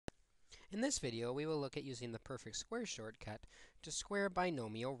In this video, we will look at using the perfect square shortcut to square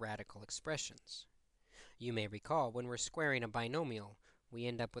binomial radical expressions. You may recall when we're squaring a binomial, we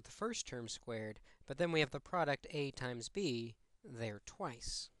end up with the first term squared, but then we have the product a times b there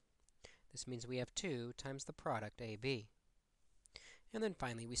twice. This means we have 2 times the product ab. And then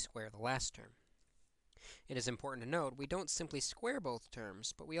finally, we square the last term. It is important to note we don't simply square both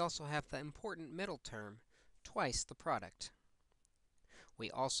terms, but we also have the important middle term, twice the product. We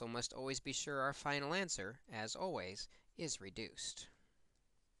also must always be sure our final answer, as always, is reduced.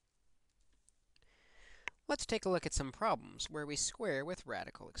 Let's take a look at some problems where we square with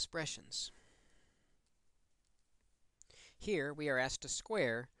radical expressions. Here we are asked to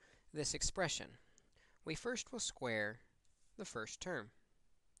square this expression. We first will square the first term.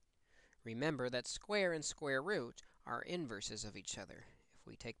 Remember that square and square root are inverses of each other. If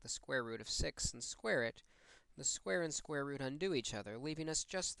we take the square root of 6 and square it, the square and square root undo each other, leaving us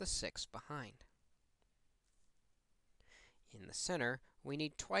just the 6 behind. In the center, we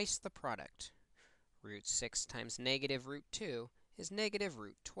need twice the product. Root 6 times negative root 2 is negative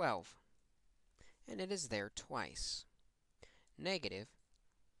root 12, and it is there twice. Negative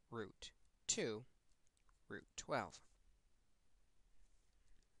root 2 root 12.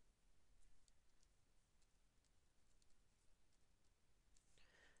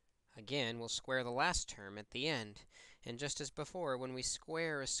 Again, we'll square the last term at the end. And just as before, when we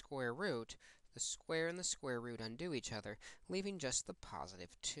square a square root, the square and the square root undo each other, leaving just the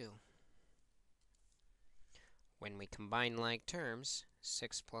positive 2. When we combine like terms,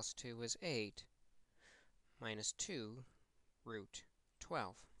 6 plus 2 is 8, minus 2 root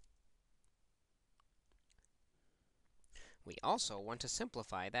 12. We also want to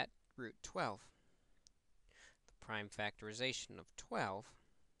simplify that root 12. The prime factorization of 12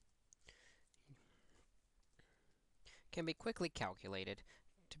 can be quickly calculated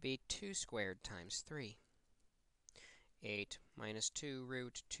to be 2 squared times 3. 8 minus 2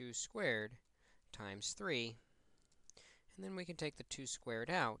 root 2 squared times 3. And then we can take the 2 squared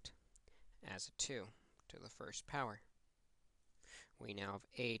out as a 2 to the first power. We now have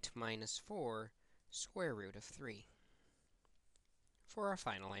 8 minus 4 square root of 3 for our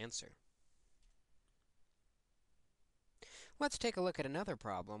final answer. Let's take a look at another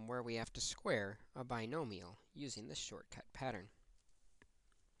problem where we have to square a binomial using the shortcut pattern.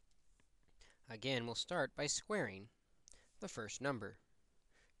 Again, we'll start by squaring the first number.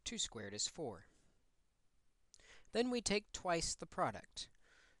 2 squared is 4. Then we take twice the product.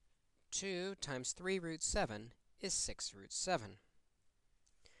 2 times 3 root 7 is 6 root 7.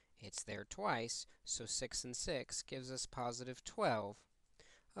 It's there twice, so 6 and 6 gives us positive 12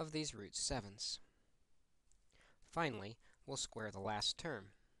 of these root 7s. Finally, we'll square the last term.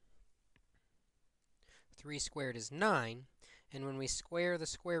 3 squared is 9, and when we square the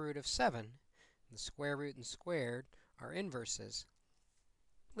square root of 7, the square root and squared are inverses,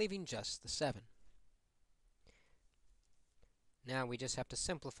 leaving just the 7. Now we just have to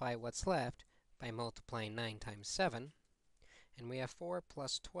simplify what's left by multiplying 9 times 7, and we have 4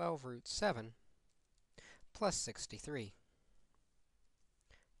 plus 12 root 7 plus 63.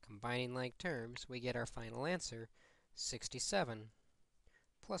 Combining like terms, we get our final answer, 67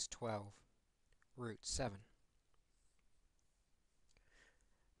 plus 12 root 7.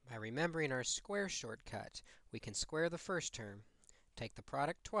 By remembering our square shortcut, we can square the first term, take the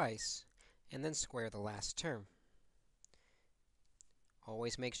product twice, and then square the last term.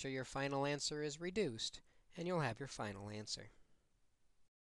 Always make sure your final answer is reduced, and you'll have your final answer.